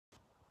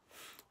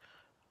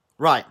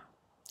Right.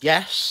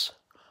 Yes.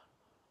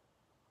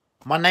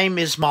 My name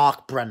is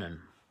Mark Brennan.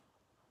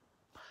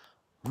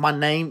 My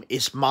name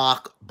is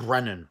Mark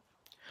Brennan.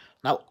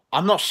 Now,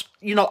 I'm not,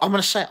 I'm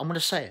going to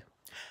say it.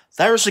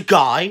 There is a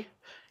guy,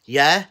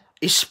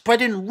 is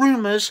spreading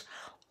rumours,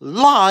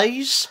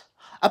 lies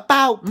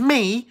about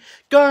me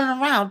going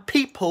around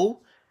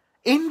people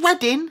in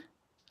Reading.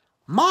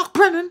 Mark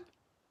Brennan.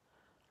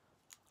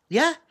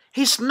 Yeah?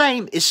 His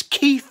name is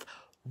Keith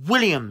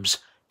Williams.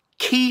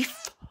 Keith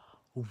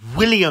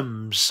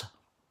Williams.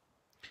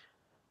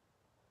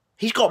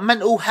 He's got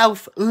mental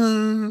health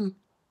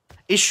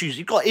issues.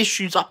 He's got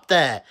issues up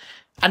there.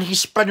 And he's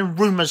spreading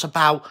rumours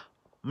about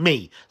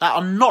me that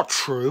are not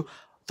true,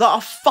 that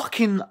are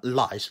fucking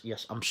lies.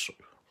 Yes, I'm sorry.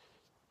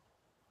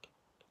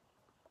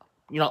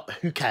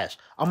 Who cares?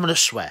 I'm going to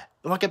swear.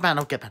 If I get banned,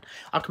 I'll get banned.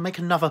 I can make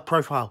another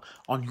profile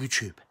on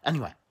YouTube.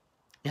 Anyway.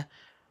 Yeah.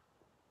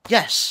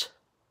 Yes.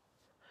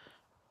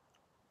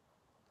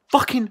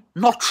 Fucking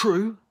not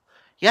true.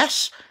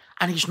 Yes.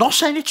 And he's not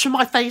saying it to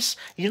my face.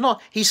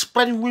 He's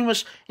spreading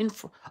rumours in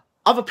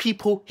other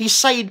people. He's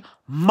saying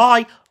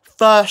my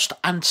first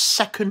and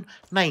second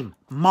name.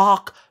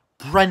 Mark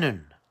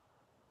Brennan.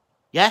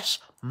 Yes.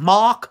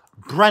 Mark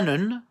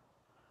Brennan.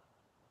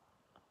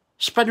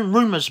 Spreading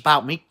rumours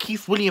about me.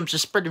 Keith Williams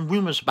is spreading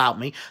rumours about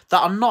me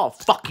that are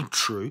not fucking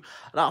true,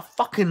 that are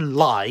fucking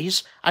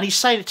lies, and he's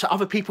saying it to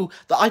other people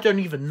that I don't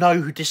even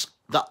know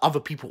that other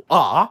people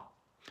are.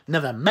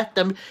 Never met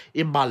them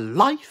in my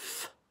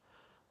life.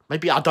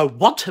 Maybe I don't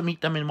want to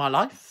meet them in my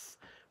life.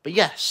 But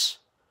yes.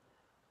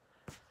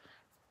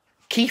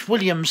 Keith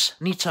Williams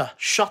needs to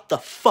shut the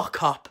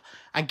fuck up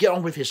and get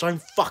on with his own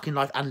fucking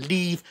life and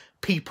leave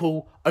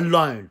people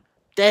alone.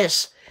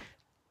 There's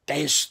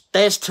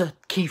to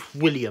Keith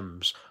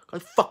Williams. Go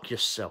fuck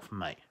yourself,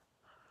 mate.